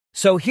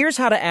So here's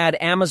how to add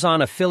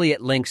Amazon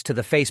affiliate links to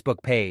the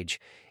Facebook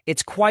page.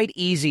 It's quite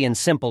easy and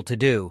simple to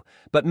do,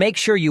 but make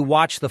sure you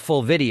watch the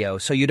full video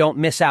so you don't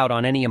miss out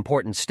on any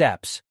important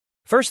steps.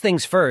 First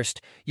things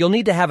first, you'll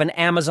need to have an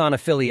Amazon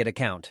affiliate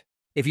account.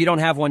 If you don't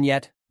have one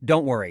yet,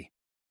 don't worry.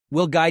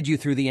 We'll guide you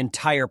through the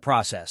entire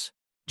process.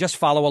 Just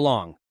follow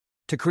along.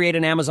 To create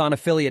an Amazon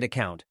affiliate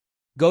account,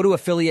 go to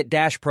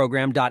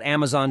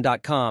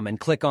affiliate-program.amazon.com and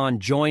click on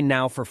Join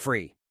Now for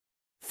free.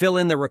 Fill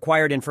in the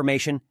required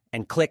information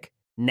and click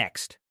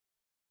Next.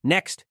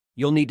 Next,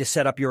 you'll need to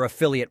set up your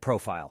affiliate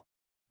profile.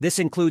 This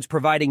includes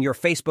providing your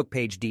Facebook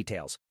page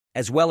details,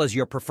 as well as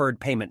your preferred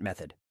payment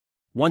method.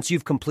 Once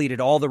you've completed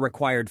all the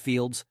required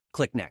fields,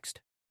 click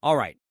Next. All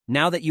right,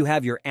 now that you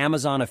have your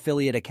Amazon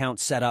affiliate account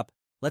set up,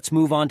 let's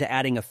move on to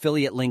adding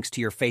affiliate links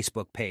to your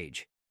Facebook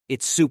page.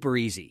 It's super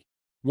easy.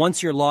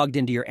 Once you're logged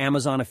into your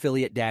Amazon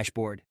affiliate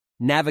dashboard,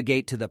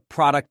 navigate to the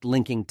Product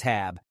Linking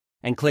tab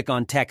and click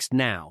on Text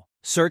Now.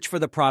 Search for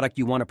the product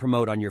you want to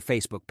promote on your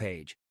Facebook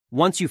page.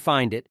 Once you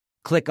find it,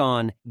 click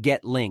on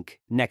Get Link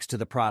next to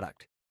the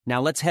product. Now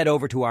let's head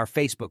over to our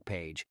Facebook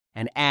page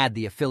and add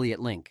the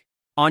affiliate link.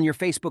 On your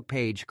Facebook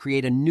page,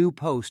 create a new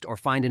post or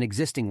find an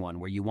existing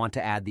one where you want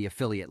to add the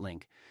affiliate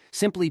link.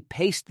 Simply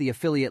paste the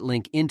affiliate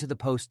link into the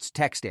post's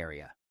text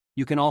area.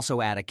 You can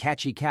also add a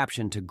catchy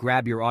caption to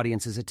grab your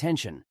audience's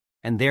attention.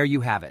 And there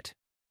you have it.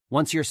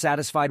 Once you're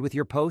satisfied with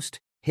your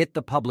post, hit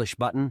the Publish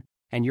button,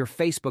 and your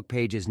Facebook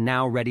page is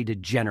now ready to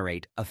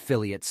generate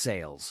affiliate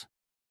sales.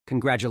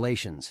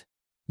 Congratulations!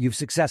 You've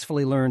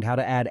successfully learned how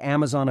to add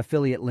Amazon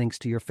affiliate links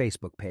to your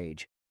Facebook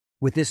page.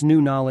 With this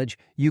new knowledge,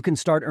 you can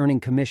start earning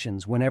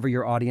commissions whenever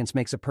your audience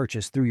makes a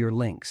purchase through your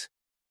links.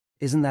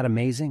 Isn't that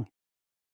amazing?